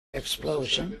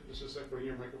explosion. Mrs. Zach, bring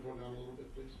your microphone down a little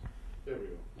bit, please. There we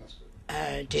go. That's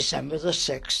good. December the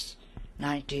 6th,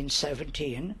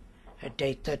 1917, a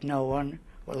date that no one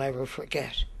will ever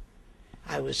forget.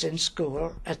 I was in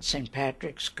school at St.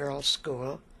 Patrick's Girls'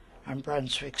 School on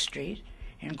Brunswick Street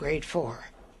in grade 4.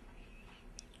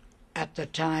 At the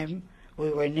time,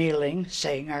 we were kneeling,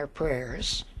 saying our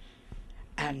prayers,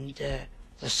 and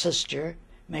the sister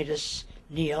made us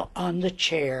kneel on the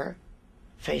chair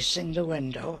facing the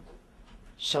window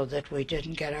so that we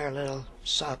didn't get our little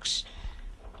socks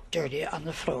dirty on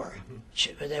the floor.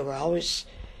 They were always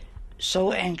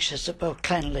so anxious about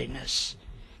cleanliness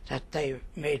that they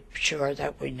made sure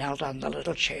that we knelt on the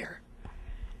little chair.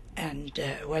 And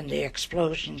when the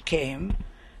explosion came,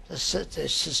 the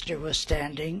sister was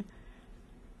standing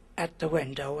at the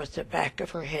window with the back of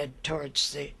her head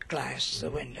towards the glass, the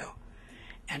window.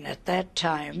 And at that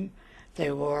time,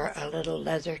 they wore a little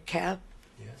leather cap,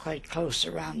 quite close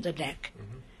around the neck.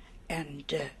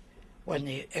 And when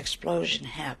the explosion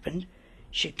happened,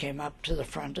 she came up to the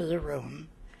front of the room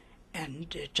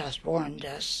and just warned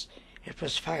us it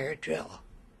was fire drill,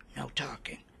 no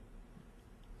talking.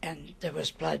 And there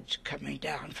was blood coming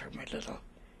down from her little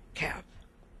cap.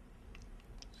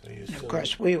 And of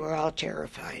course, we were all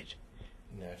terrified.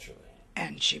 Naturally.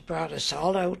 And she brought us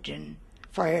all out in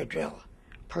fire drill.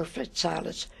 Perfect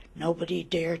silence. Nobody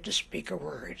dared to speak a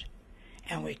word.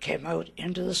 And we came out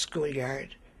into the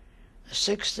schoolyard, the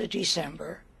 6th of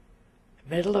December,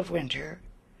 middle of winter,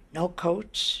 no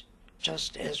coats,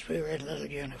 just as we were in little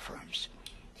uniforms.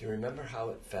 Do you remember how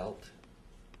it felt?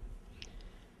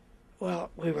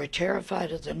 Well, we were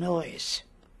terrified of the noise.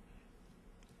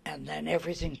 And then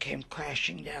everything came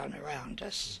crashing down around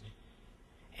us.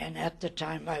 And at the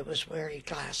time I was wearing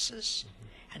glasses.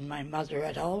 And my mother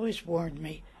had always warned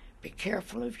me, be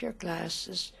careful of your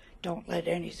glasses, don't let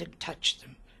anything touch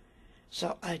them.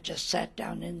 So I just sat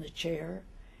down in the chair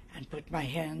and put my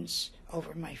hands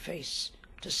over my face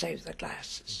to save the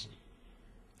glasses.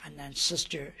 And then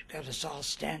Sister got us all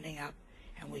standing up,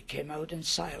 and we came out in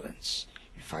silence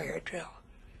in fire drill.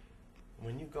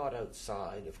 When you got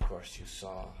outside, of course, you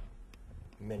saw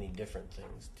many different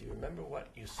things. Do you remember what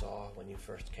you saw when you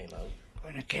first came out?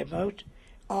 When I came out,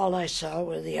 all I saw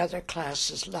were the other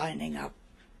classes lining up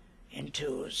in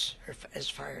twos as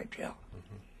fire drill.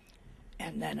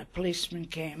 And then a policeman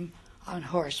came on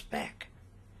horseback,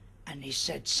 and he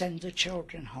said, send the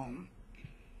children home.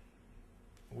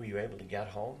 Were you able to get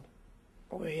home?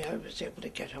 I was able to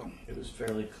get home. It was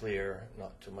fairly clear,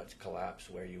 not too much collapse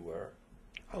where you were.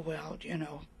 Oh, well, you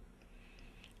know.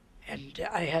 And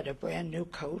I had a brand new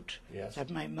coat that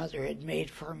my mother had made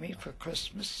for me for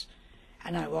Christmas,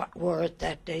 and I wore it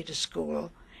that day to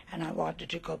school, and I wanted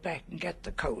to go back and get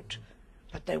the coat,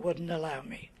 but they wouldn't allow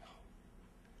me.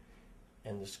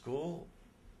 And the school,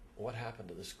 what happened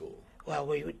to the school? Well,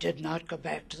 we did not go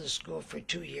back to the school for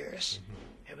 2 years.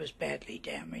 It was badly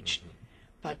damaged.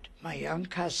 But my young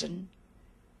cousin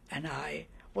and I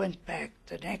went back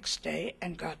the next day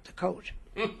and got the coat.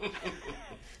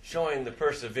 Showing the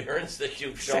perseverance that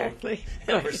you've shown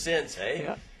ever since, eh?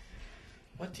 Yeah.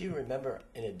 What do you remember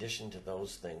in addition to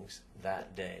those things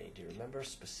that day? Do you remember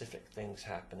specific things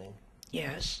happening?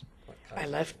 Yes. I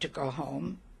left to go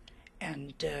home,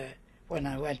 and when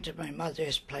I went to my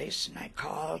mother's place and I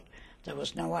called, there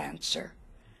was no answer.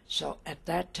 So at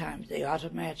that time, the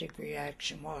automatic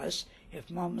reaction was,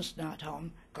 if Mom is not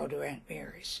home, go to Aunt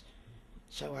Mary's.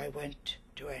 So I went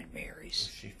to Aunt Mary's.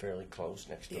 Was she fairly close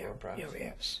next door, perhaps?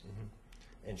 Yes.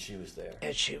 And she was there?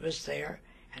 And she was there,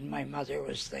 and my mother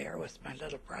was there with my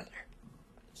little brother.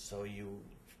 So you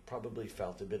probably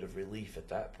felt a bit of relief at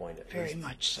that point, at Very least,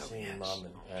 much so, seeing yes. Mom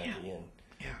and Auntie and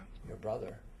your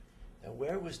brother. Now,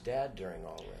 where was Dad during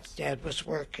all this? Dad was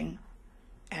working,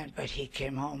 but he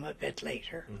came home a bit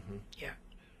later.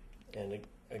 And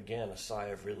again, a sigh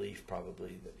of relief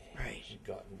probably that he'd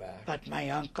gotten back. But my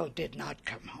uncle did not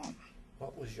come home.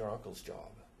 What was your uncle's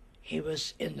job? He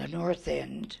was in the North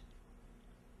End,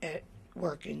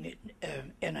 working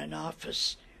in an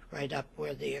office right up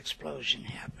where the explosion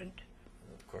happened.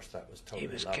 And of course, that was totally He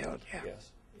was leveled. killed, Yes.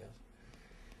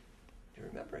 Do you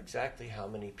remember exactly how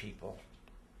many people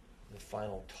the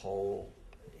final toll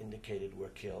indicated were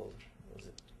killed? Was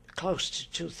it close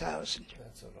to 2,000?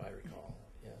 That's what I recall,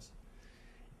 yes.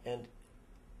 And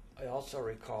I also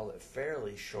recall that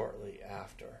fairly shortly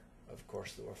after, of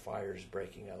course, there were fires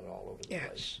breaking out all over the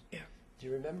place. Yeah. Do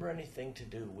you remember anything to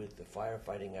do with the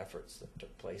firefighting efforts that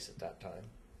took place at that time?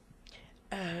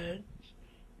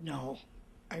 No,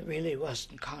 I really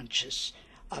wasn't conscious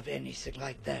of anything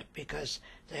like that because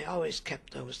they always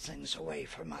kept those things away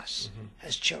from us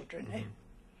as children.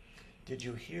 Did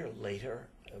you hear later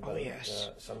about yes.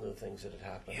 some of the things that had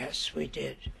happened? Yes, we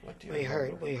did. What do you We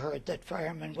remember? heard that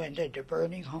firemen went into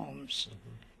burning homes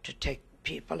to take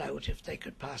people out if they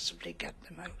could possibly get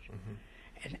them out.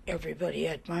 And everybody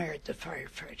admired the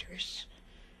firefighters,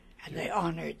 and they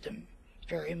honored them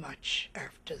very much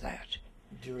after that.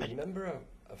 Do you remember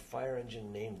a fire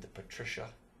engine named the Patricia?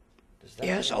 Does that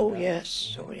Yes, ring a oh bell?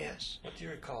 yes, oh yes. What do you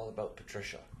recall about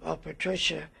Patricia? Well,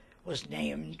 Patricia was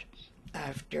named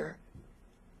after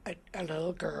a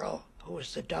little girl who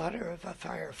was the daughter of a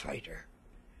firefighter.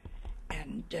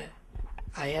 And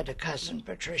I had a cousin,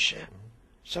 Patricia,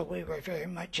 so we were very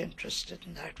much interested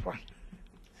in that one.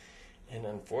 And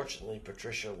unfortunately,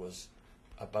 Patricia was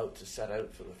about to set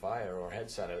out for the fire, or had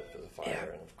set out for the fire,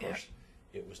 Yeah, and of course,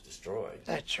 it was destroyed,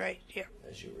 That's right, yeah.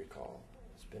 as you recall.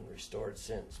 It's been restored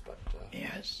since, but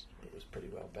Yes, it was pretty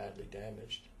well badly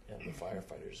damaged, and the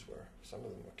firefighters some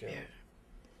of them were killed. yeah.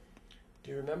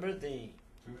 Do you remember the,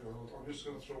 I'm just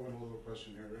gonna throw in a little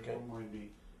question here, Okay. don't mind me,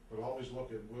 but always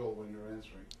look at Will when you're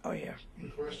answering. Oh yeah. The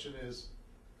question is,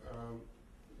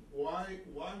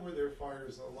 why were there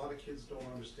fires? A lot of kids don't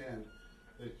understand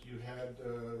that you had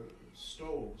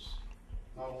stoves,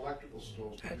 not electrical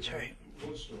stoves. but That's you had right.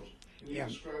 Wood stoves. Can you Yeah.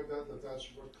 describe that's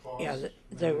what caused Yeah, many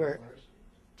they of the were- fires?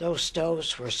 Those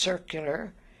stoves were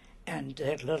circular and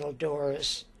had little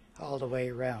doors all the way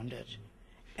around it,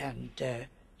 and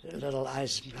little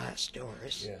isinglass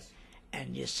doors. yes,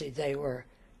 And you see, they were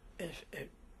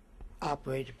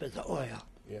operated by the oil.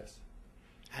 yes,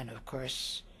 And of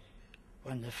course,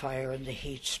 when the fire and the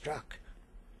heat struck,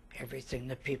 everything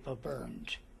the people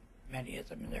burned, many of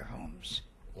them in their homes.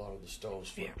 a lot of the stoves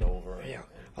flipped Yeah. over. Yeah.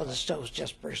 Well, the stoves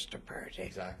just burst apart. Eh?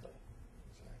 Exactly.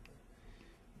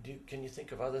 Can you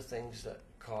think of other things that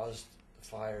caused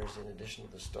fires in addition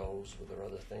to the stoves? Were there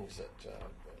other things that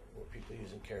were people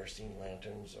using kerosene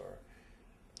lanterns or?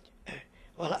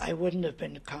 Well, I wouldn't have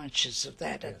been conscious of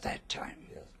that Yes. at that time.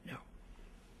 Yes. No.